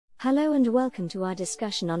Hello and welcome to our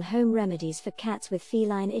discussion on home remedies for cats with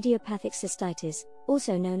feline idiopathic cystitis,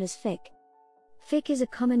 also known as FIC. FIC is a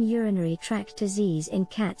common urinary tract disease in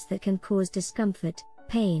cats that can cause discomfort,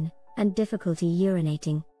 pain, and difficulty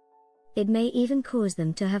urinating. It may even cause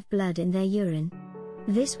them to have blood in their urine.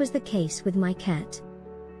 This was the case with my cat.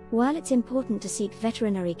 While it's important to seek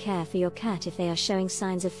veterinary care for your cat if they are showing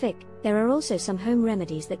signs of FIC, there are also some home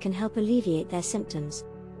remedies that can help alleviate their symptoms.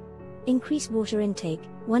 Increase water intake.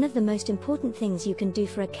 One of the most important things you can do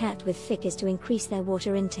for a cat with FIC is to increase their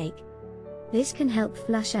water intake. This can help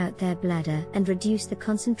flush out their bladder and reduce the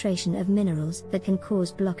concentration of minerals that can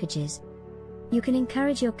cause blockages. You can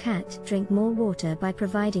encourage your cat to drink more water by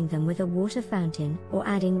providing them with a water fountain or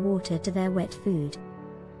adding water to their wet food.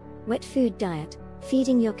 Wet food diet.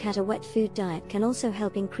 Feeding your cat a wet food diet can also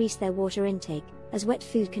help increase their water intake, as wet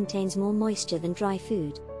food contains more moisture than dry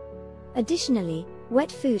food. Additionally,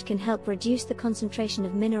 wet food can help reduce the concentration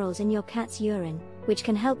of minerals in your cat's urine, which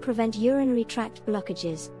can help prevent urinary tract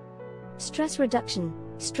blockages. Stress reduction.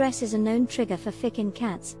 Stress is a known trigger for FIC in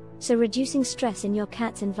cats, so reducing stress in your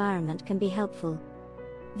cat's environment can be helpful.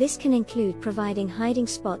 This can include providing hiding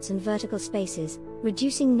spots and vertical spaces,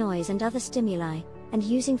 reducing noise and other stimuli, and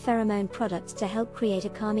using pheromone products to help create a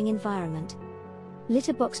calming environment.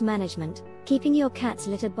 Litter box management. Keeping your cat's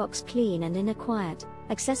litter box clean and in a quiet,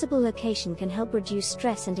 accessible location can help reduce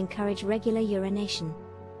stress and encourage regular urination.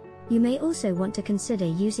 You may also want to consider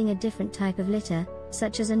using a different type of litter,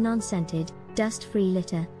 such as a non-scented, dust-free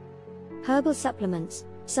litter. Herbal supplements.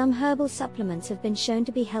 Some herbal supplements have been shown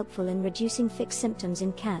to be helpful in reducing FIC symptoms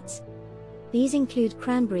in cats. These include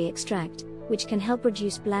cranberry extract, which can help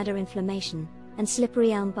reduce bladder inflammation, and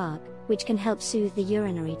slippery elm bark, which can help soothe the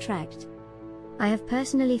urinary tract. I have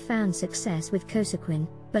personally found success with Cosequin,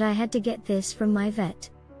 but I had to get this from my vet.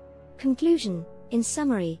 Conclusion. In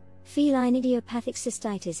summary, feline idiopathic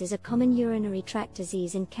cystitis is a common urinary tract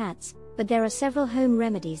disease in cats, but there are several home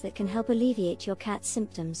remedies that can help alleviate your cat's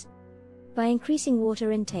symptoms. By increasing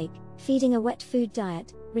water intake, feeding a wet food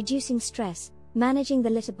diet, reducing stress, managing the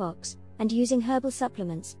litter box, and using herbal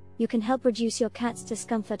supplements, you can help reduce your cat's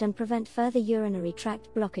discomfort and prevent further urinary tract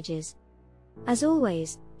blockages. As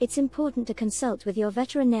always, it's important to consult with your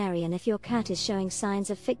veterinarian if your cat is showing signs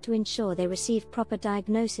of FIC to ensure they receive proper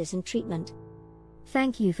diagnosis and treatment.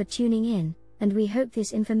 Thank you for tuning in, and we hope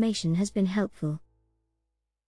this information has been helpful.